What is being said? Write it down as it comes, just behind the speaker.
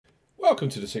Welcome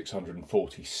to the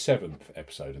 647th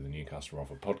episode of the New Customer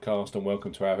Offer podcast, and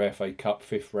welcome to our FA Cup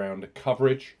fifth round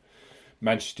coverage.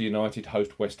 Manchester United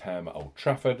host West Ham at Old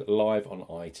Trafford, live on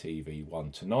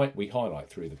ITV1 tonight. We highlight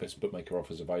three of the best bookmaker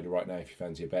offers available right now if you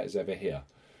fancy a bet as ever here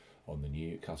on the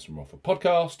New Customer Offer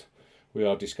podcast. We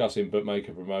are discussing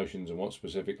bookmaker promotions and what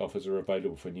specific offers are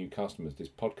available for new customers. This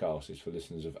podcast is for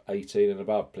listeners of 18 and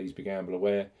above. Please be gamble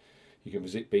aware. You can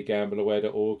visit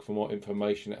begambleaware.org for more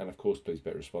information, and of course please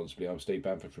bet responsibly. I'm Steve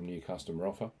Bamford from New Customer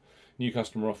Offer,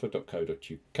 newcustomeroffer.co.uk.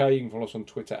 You can follow us on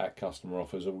Twitter at Customer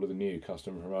Offers. All of the new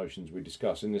customer promotions we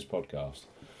discuss in this podcast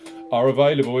are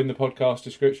available in the podcast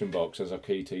description box as our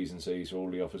key T's and C's for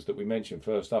all the offers that we mentioned.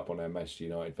 First up on our Manchester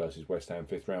United versus West Ham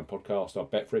fifth round podcast, our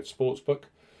Betfred Sportsbook.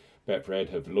 Betfred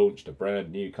have launched a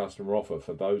brand new customer offer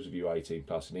for those of you 18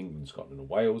 plus in England, Scotland and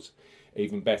Wales.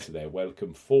 Even better, their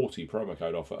Welcome 40 promo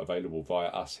code offer available via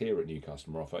us here at New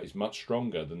Customer Offer is much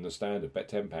stronger than the standard. Bet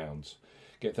 £10.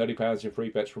 Get £30 in free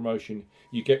bets promotion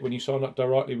you get when you sign up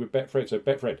directly with Betfred. So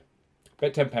Betfred,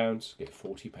 bet £10, get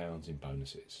 £40 in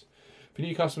bonuses. For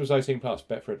new customers 18 plus,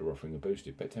 Betfred are offering a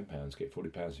boosted bet £10, get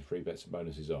 £40 in free bets and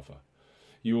bonuses offer.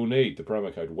 You will need the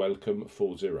promo code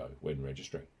WELCOME40 when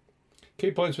registering.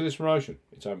 Key points for this promotion: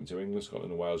 it's open to England,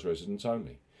 Scotland and Wales residents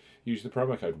only. Use the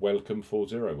promo code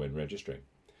WELCOME40 when registering.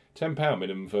 £10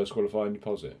 minimum first qualifying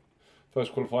deposit.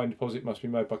 First qualifying deposit must be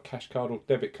made by cash card or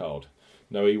debit card.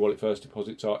 No e-wallet first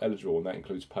deposits are eligible, and that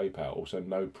includes PayPal. Also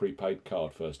no prepaid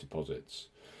card first deposits.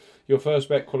 Your first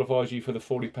bet qualifies you for the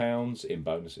 £40 in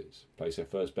bonuses. Place a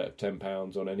first bet of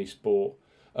 £10 on any sport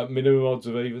at minimum odds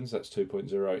of evens, that's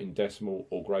 2.0 in decimal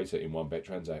or greater in one bet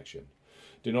transaction.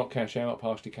 Do not cash out,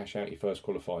 partially cash out your first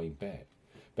qualifying bet.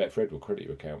 Betfred will credit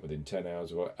your account within 10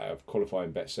 hours of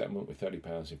qualifying bet settlement with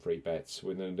 £30 in free bets,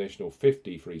 with an additional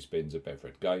 50 free spins at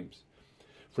Betfred games.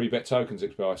 Free bet tokens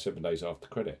expire 7 days after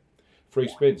credit. Free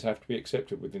spins have to be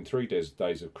accepted within 3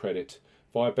 days of credit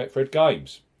via Betfred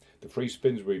games. The free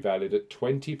spins will be valid at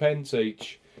 20 pence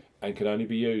each and can only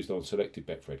be used on selected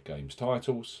Betfred games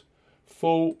titles.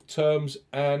 Full terms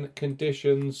and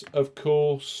conditions, of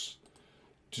course,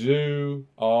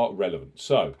 are relevant.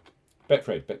 So,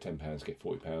 Betfred, bet £10, get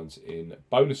 £40 in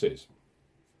bonuses.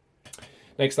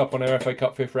 Next up on our FA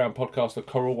Cup fifth round podcast, the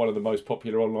Coral, one of the most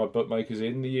popular online bookmakers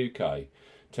in the UK.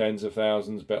 Tens of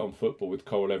thousands bet on football with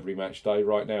Coral every match day.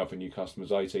 Right now, for new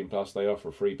customers 18 plus, they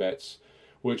offer free bets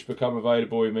which become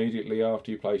available immediately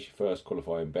after you place your first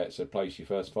qualifying bet. So place your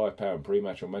first £5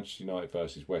 pre-match on Manchester United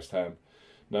versus West Ham,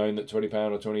 knowing that £20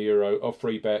 or €20 of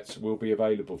free bets will be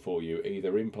available for you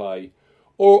either in play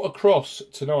or across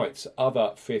tonight's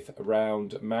other fifth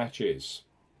round matches,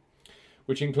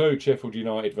 which include Sheffield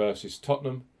United versus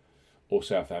Tottenham or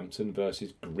Southampton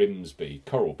versus Grimsby.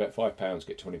 Coral, bet £5,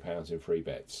 get £20 in free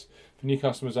bets. For new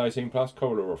customers 18 plus,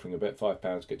 Coral are offering a bet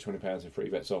 £5, get £20 in free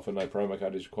bets offer. No promo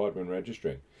code is required when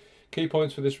registering. Key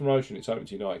points for this promotion: it's open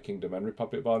to United Kingdom and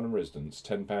Republic of Ireland residents.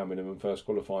 £10 minimum first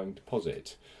qualifying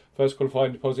deposit. First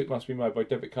qualifying deposit must be made by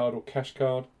debit card or cash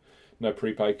card. No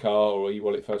prepaid card or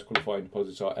e-wallet first qualifying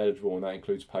deposits are eligible, and that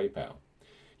includes PayPal.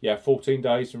 You have 14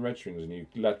 days from registering as a new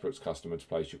Ladbrokes customer to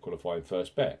place your qualifying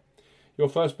first bet. Your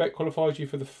first bet qualifies you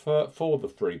for the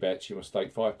free bets. You must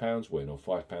stake £5 win or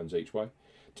 £5 each way.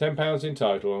 £10 in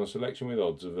total on a selection with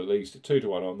odds of at least 2 to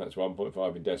 1 on, that's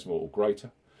 1.5 in decimal or greater.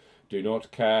 Do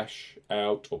not cash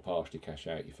out or partially cash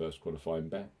out your first qualifying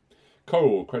bet.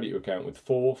 Coral will credit your account with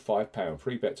 4 £5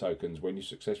 free bet tokens when you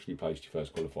successfully placed your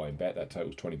first qualifying bet. That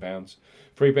totals £20.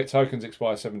 Free bet tokens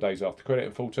expire 7 days after credit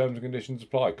and full terms and conditions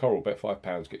apply. Coral, bet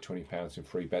 £5, get £20 in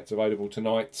free bets available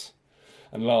tonight.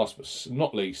 And last but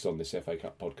not least on this FA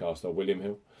Cup podcast are William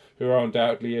Hill, who are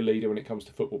undoubtedly a leader when it comes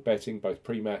to football betting, both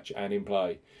pre-match and in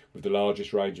play, with the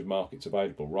largest range of markets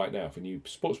available. Right now, for new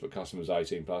sportsbook customers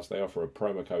 18 plus, they offer a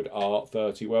promo code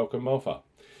R30 welcome offer.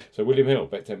 So William Hill,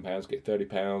 bet £10, get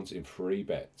 £30 in free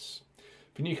bets.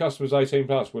 For new customers 18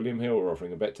 plus, William Hill are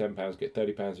offering a bet £10, get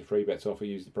 £30 in free bets offer.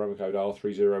 Use the promo code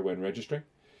R30 when registering.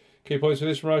 Key points for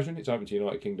this promotion: it's open to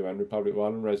United Kingdom and Republic of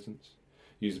Ireland residents.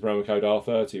 Use the promo code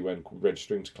R30 when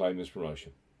registering to claim this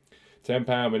promotion.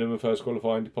 £10 minimum first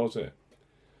qualifying deposit.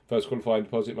 First qualifying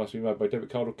deposit must be made by debit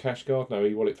card or cash card. No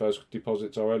e-wallet first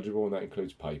deposits are eligible, and that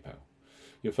includes PayPal.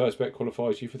 Your first bet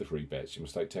qualifies you for the free bets. You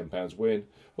must stake £10 win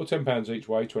or £10 each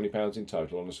way, £20 in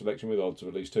total on a selection with odds of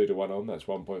at least 2 to 1 on, that's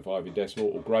 1.5 in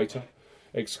decimal or greater.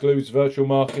 Excludes virtual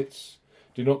markets.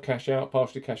 Do not cash out,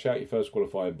 partially cash out your first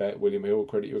qualifying bet. William Hill will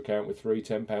credit your account with 3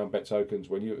 £10 bet tokens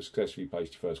when you have successfully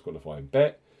placed your first qualifying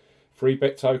bet. Free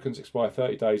bet tokens expire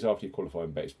 30 days after your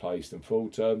qualifying bet is placed, and full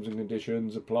terms and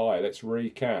conditions apply. Let's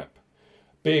recap.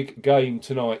 Big game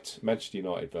tonight, Manchester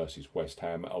United versus West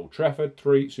Ham at Old Trafford.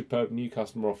 3 superb new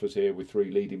customer offers here with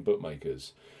 3 leading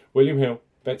bookmakers. William Hill,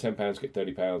 bet £10, get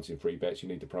 £30 in free bets. You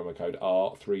need the promo code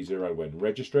R30 when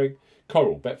registering.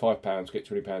 Coral, bet £5, get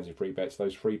 £20 in free bets.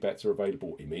 Those free bets are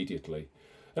available immediately.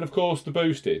 And of course, the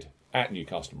Boosted at new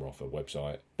customer offer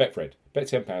website. Betfred, bet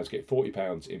 £10, get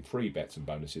 £40 in free bets and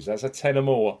bonuses. That's a tenner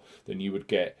more than you would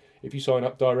get if you sign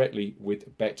up directly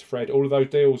with Betfred. All of those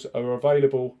deals are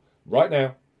available right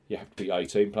now. You have to be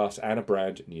 18 plus and a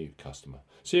brand new customer.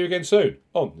 See you again soon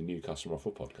on the New Customer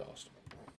Offer podcast.